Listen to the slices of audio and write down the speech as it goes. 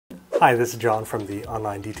Hi, this is John from the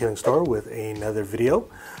online detailing store with another video.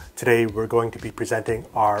 Today we're going to be presenting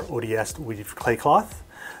our ODS Weaved Clay Cloth.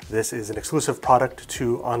 This is an exclusive product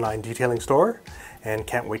to online detailing store and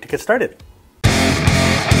can't wait to get started.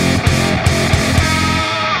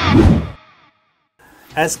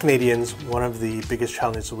 As Canadians, one of the biggest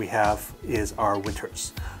challenges we have is our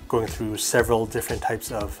winters. Going through several different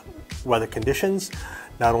types of weather conditions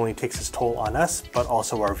not only takes its toll on us, but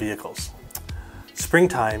also our vehicles.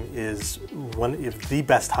 Springtime is one of the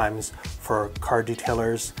best times for car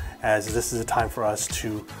detailers, as this is a time for us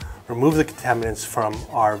to remove the contaminants from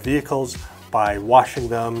our vehicles by washing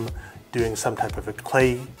them, doing some type of a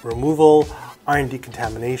clay removal, iron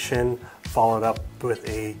decontamination, followed up with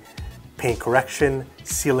a paint correction,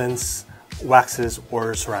 sealants, waxes,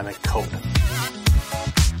 or ceramic coat.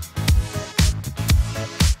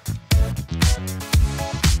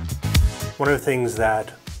 One of the things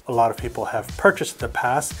that a lot of people have purchased in the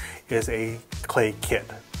past is a clay kit.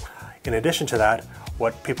 In addition to that,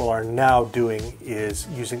 what people are now doing is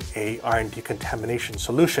using a iron decontamination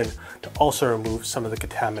solution to also remove some of the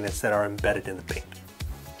contaminants that are embedded in the paint.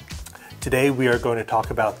 Today we are going to talk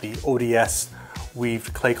about the ODS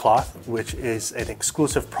Weaved Clay Cloth, which is an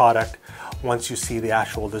exclusive product once you see the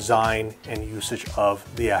actual design and usage of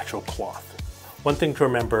the actual cloth. One thing to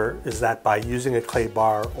remember is that by using a clay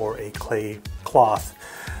bar or a clay cloth,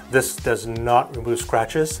 this does not remove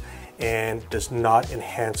scratches and does not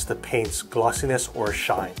enhance the paint's glossiness or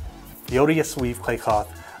shine. The ODS Weaved Clay Cloth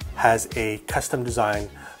has a custom design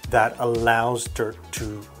that allows dirt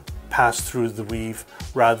to pass through the weave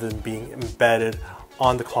rather than being embedded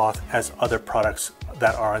on the cloth as other products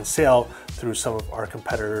that are on sale through some of our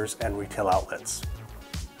competitors and retail outlets.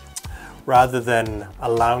 Rather than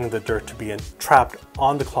allowing the dirt to be trapped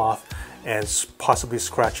on the cloth and possibly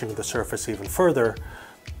scratching the surface even further,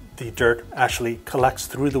 the dirt actually collects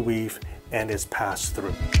through the weave and is passed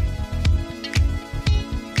through.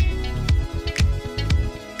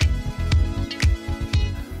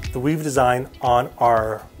 The weave design on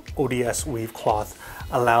our ODS Weave Cloth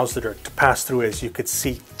allows the dirt to pass through, as you could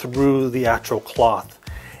see, through the actual cloth,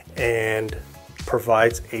 and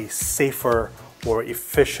provides a safer, more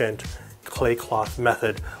efficient clay cloth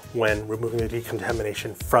method when removing the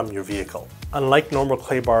decontamination from your vehicle. Unlike normal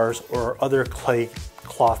clay bars or other clay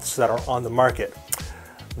cloths that are on the market,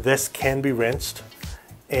 this can be rinsed,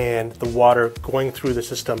 and the water going through the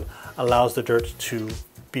system allows the dirt to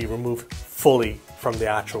be removed fully from the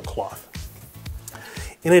actual cloth.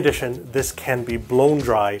 In addition, this can be blown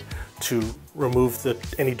dry to remove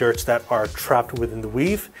any dirts that are trapped within the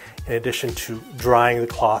weave, in addition to drying the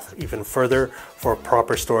cloth even further for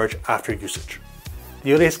proper storage after usage.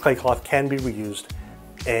 The ODS clay cloth can be reused,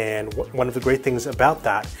 and one of the great things about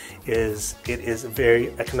that is it is a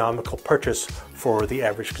very economical purchase for the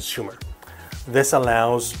average consumer. This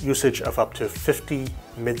allows usage of up to 50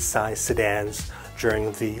 mid-size sedans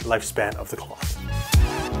during the lifespan of the cloth.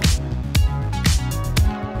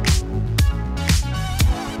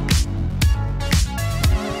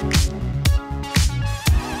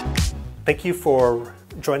 Thank you for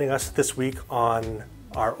joining us this week on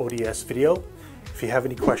our ODS video. If you have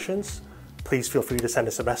any questions, please feel free to send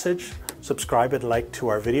us a message, subscribe and like to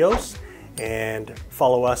our videos, and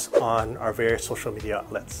follow us on our various social media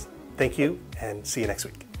outlets. Thank you, and see you next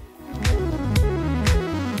week.